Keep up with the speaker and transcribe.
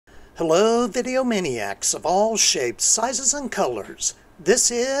Hello, video maniacs of all shapes, sizes, and colors.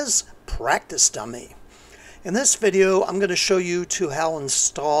 This is Practice Dummy. In this video, I'm going to show you how to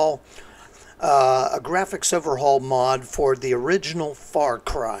install a graphics overhaul mod for the original Far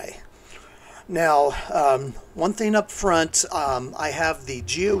Cry. Now, one thing up front, I have the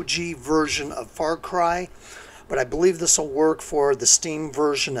GOG version of Far Cry, but I believe this will work for the Steam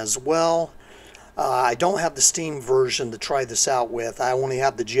version as well. I don't have the Steam version to try this out with. I only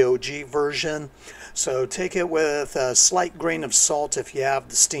have the GOG version. So take it with a slight grain of salt if you have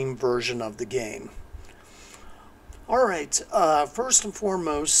the Steam version of the game. Alright, first and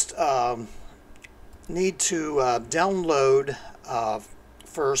foremost, need to download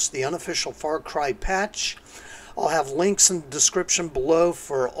first the Unofficial Far Cry Patch. I'll have links in the description below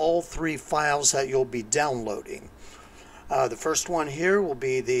for all three files that you'll be downloading. The first one here will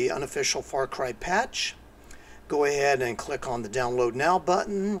be the Unofficial Far Cry Patch. Go ahead and click on the Download Now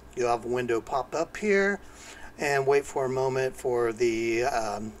button. You'll have a window pop up here and wait for a moment for the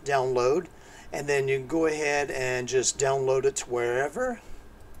download. And then you can go ahead and just download it to wherever.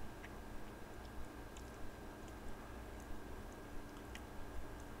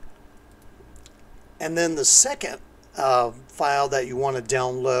 And then the second file that you want to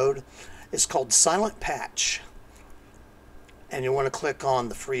download is called Silentpatch. And you want to click on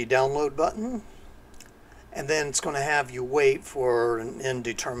the free download button, and then it's going to have you wait for an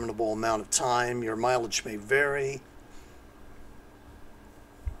indeterminable amount of time. Your mileage may vary.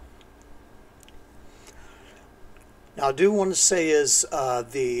 Now I do want to say is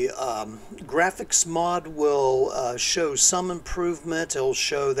the graphics mod will show some improvement. It'll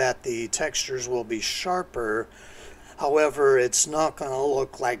show that the textures will be sharper. However, it's not going to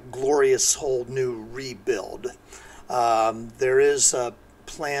look like glorious whole new rebuild. There is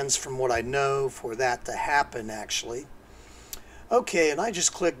plans, from what I know, for that to happen actually. Okay, and I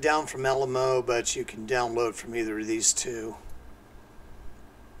just clicked down from LMO, but you can download from either of these two.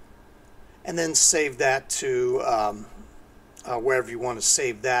 And then save that to wherever you want to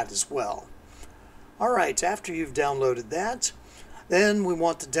save that as well. Alright, after you've downloaded that, then we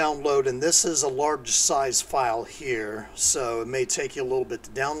want to download, and this is a large size file here, so it may take you a little bit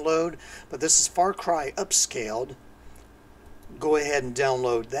to download, but this is Far Cry Upscaled. Go ahead and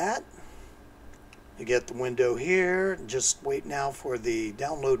download that. You get the window here. Just wait now for the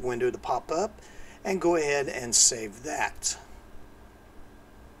download window to pop up and go ahead and save that.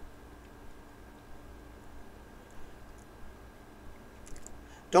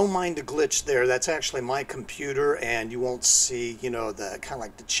 Don't mind the glitch there. That's actually my computer, and you won't see, you know, the kind of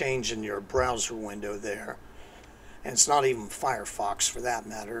like the change in your browser window there. And it's not even Firefox for that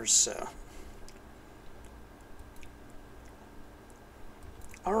matter, so.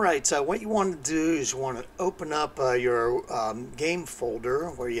 Alright, what you want to do is you want to open up your game folder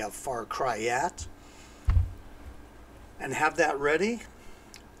where you have Far Cry at, and have that ready.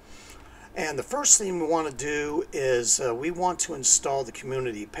 And the first thing we want to do is we want to install the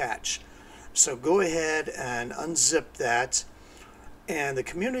community patch. So go ahead and unzip that, and the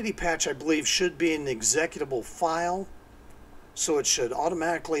community patch, I believe, should be an executable file, so it should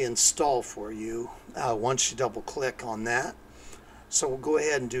automatically install for you once you double click on that. So we'll go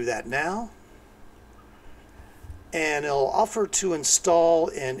ahead and do that now. And it'll offer to install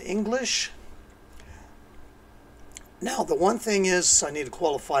in English. Now the one thing is I need to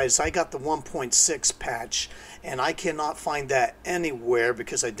qualify is I got the 1.6 patch, and I cannot find that anywhere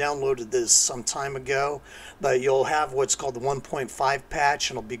because I downloaded this some time ago. But you'll have what's called the 1.5 patch,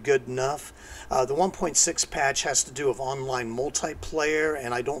 and it'll be good enough. The 1.6 patch has to do with online multiplayer,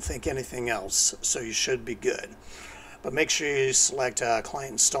 and I don't think anything else, so you should be good. But make sure you select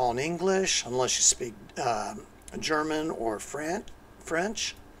Client Install in English, unless you speak German or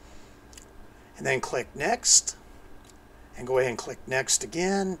French. And then click Next. And go ahead and click Next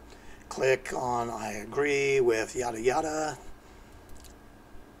again. Click on I agree with yada yada.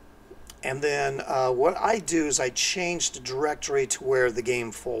 And then what I do is I change the directory to where the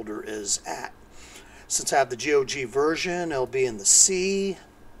game folder is at. Since I have the GOG version, it'll be in the C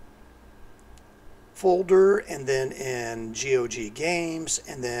folder, and then in GOG Games,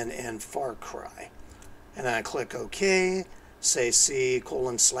 and then in Far Cry. And then I click OK, say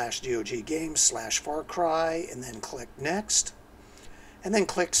C:/GOG Games/Far Cry, and then click Next, and then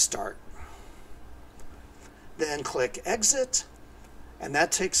click Start. Then click Exit, and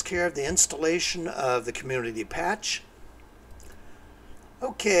that takes care of the installation of the community patch.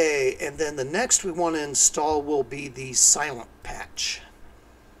 Okay, and then the next we want to install will be the Silentpatch.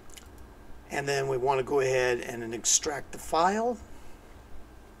 And then we want to go ahead and extract the file.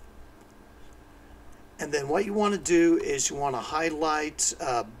 And then what you want to do is you want to highlight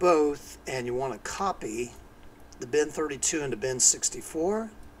both, and you want to copy the bin 32 into bin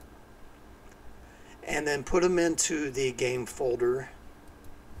 64, and then put them into the game folder.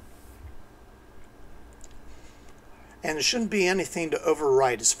 And there shouldn't be anything to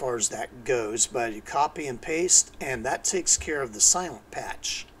overwrite as far as that goes, but you copy and paste, and that takes care of the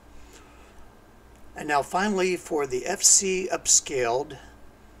Silentpatch. And now finally for the FC Upscaled,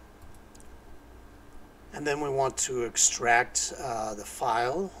 and then we want to extract the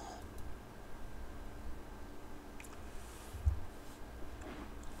file.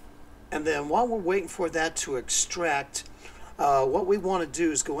 And then while we're waiting for that to extract, what we want to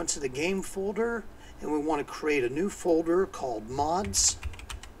do is go into the game folder, and we want to create a new folder called mods.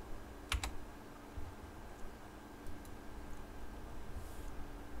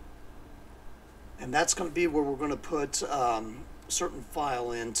 And that's going to be where we're going to put a certain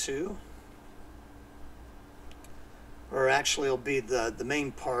file into. Or actually it'll be the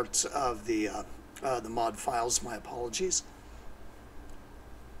main part of the mod files, my apologies.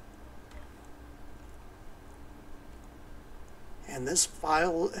 And this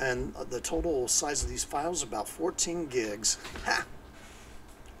file, and the total size of these files is about 14 gigs. Ha!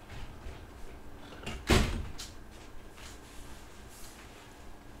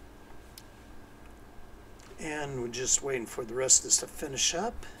 And we're just waiting for the rest of this to finish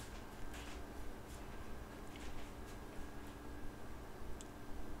up.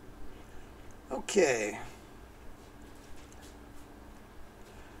 Okay.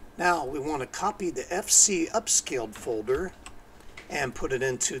 Now we want to copy the FC Upscaled folder and put it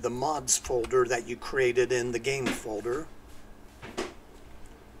into the mods folder that you created in the game folder.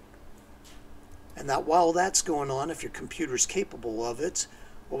 And that while that's going on, if your computer's capable of it,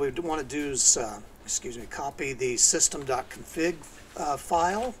 what we want to do is copy the system.config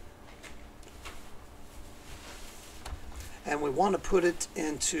file, and we want to put it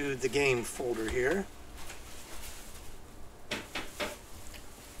into the game folder here.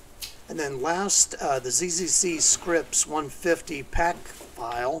 And then last, the ZZC scripts 150 pack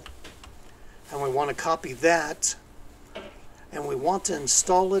file, and we want to copy that, and we want to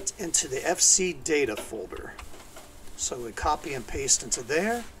install it into the FC data folder. So we copy and paste into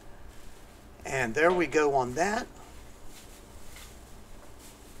there, and there we go on that.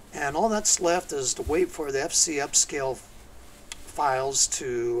 And all that's left is to wait for the FC Upscale files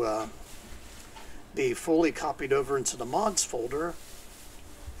to be fully copied over into the mods folder,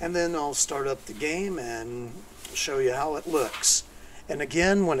 and then I'll start up the game and show you how it looks. And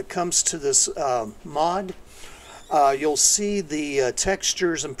again, when it comes to this mod, you'll see the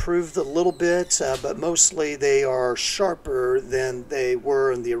textures improved a little bit, but mostly they are sharper than they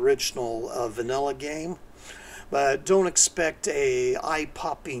were in the original vanilla game. But don't expect a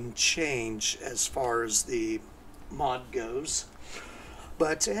eye-popping change as far as the mod goes.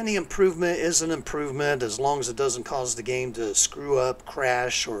 But any improvement is an improvement as long as it doesn't cause the game to screw up,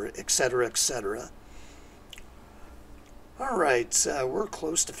 crash, or etc., etc. Alright, we're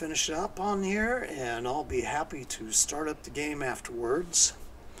close to finishing up on here, and I'll be happy to start up the game afterwards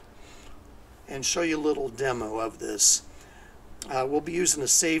and show you a little demo of this. We'll be using a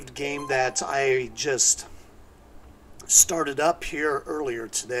saved game that I just started up here earlier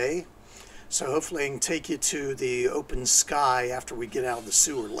today. So hopefully I can take you to the open sky after we get out of the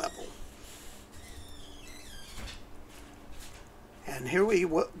sewer level. And here we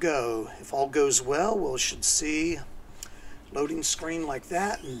go. If all goes well, we should see loading screen like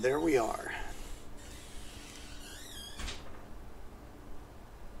that, and there we are.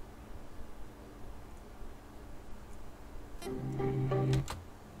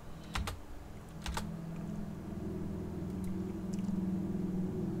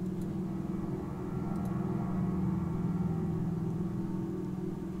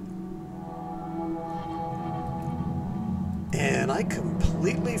 And I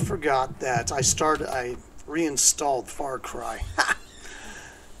completely forgot that I reinstalled Far Cry.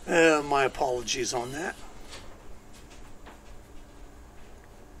 My apologies on that.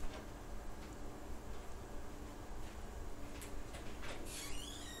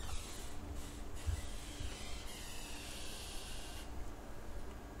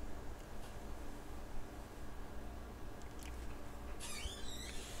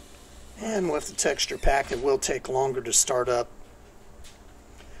 And with the texture pack, it will take longer to start up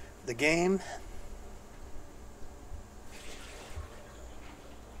the game.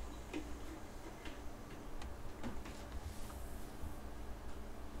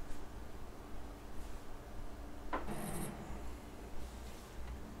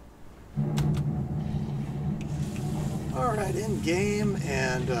 Alright, in game,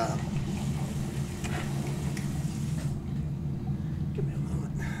 and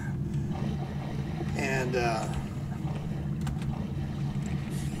and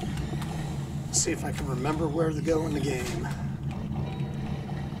see if I can remember where to go in the game.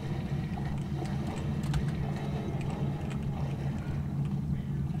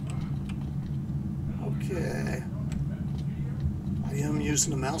 Okay. I am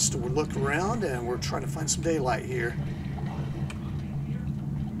using the mouse to look around, and we're trying to find some daylight here.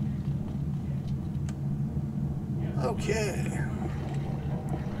 Okay.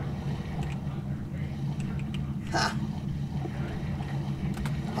 Ha.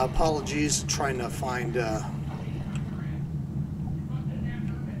 Apologies, trying to find where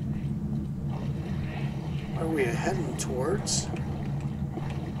are we heading towards?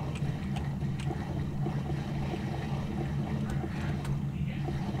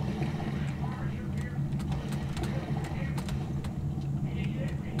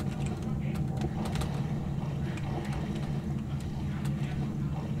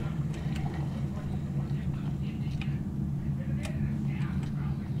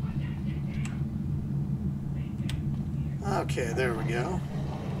 Okay, there we go.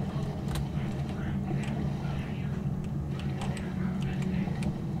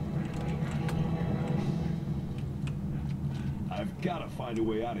 I've got to find a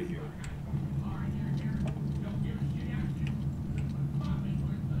way out of here.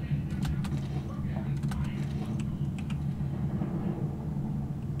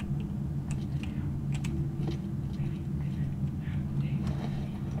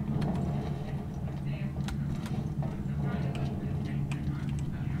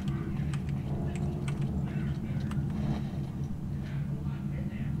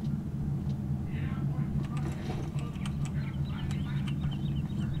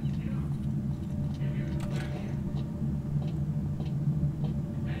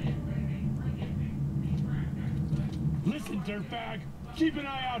 Listen, dirtbag, keep an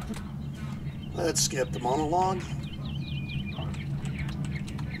eye out for... Let's skip the monologue.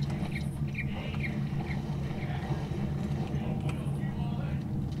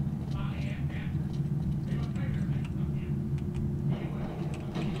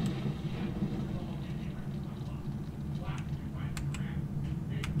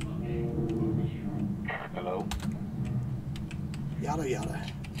 Hello? Yada yada.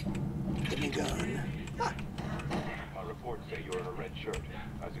 Give me a gun. Ha. Our reports say you're in a red shirt.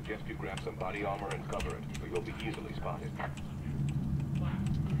 I suggest you grab some body armor and cover it, or you'll be easily spotted.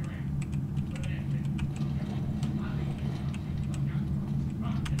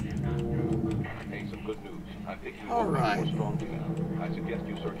 Hey, some good news. I'm taking you over more strongly now. I suggest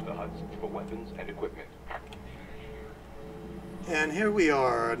you search the huts for weapons and equipment. And here we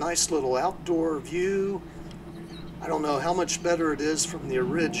are, a nice little outdoor view. I don't know how much better it is from the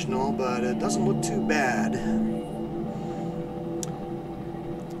original, but it doesn't look too bad.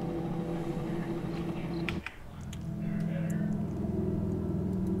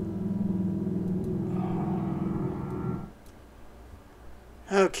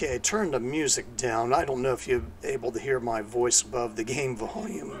 Okay, turn the music down. I don't know if you're able to hear my voice above the game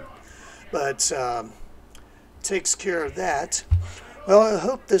volume, but takes care of that. Well, I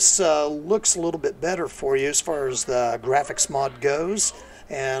hope this looks a little bit better for you as far as the graphics mod goes,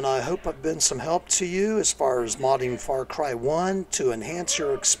 and I hope I've been some help to you as far as modding Far Cry 1 to enhance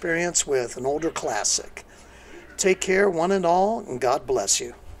your experience with an older classic. Take care, one and all, and God bless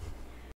you.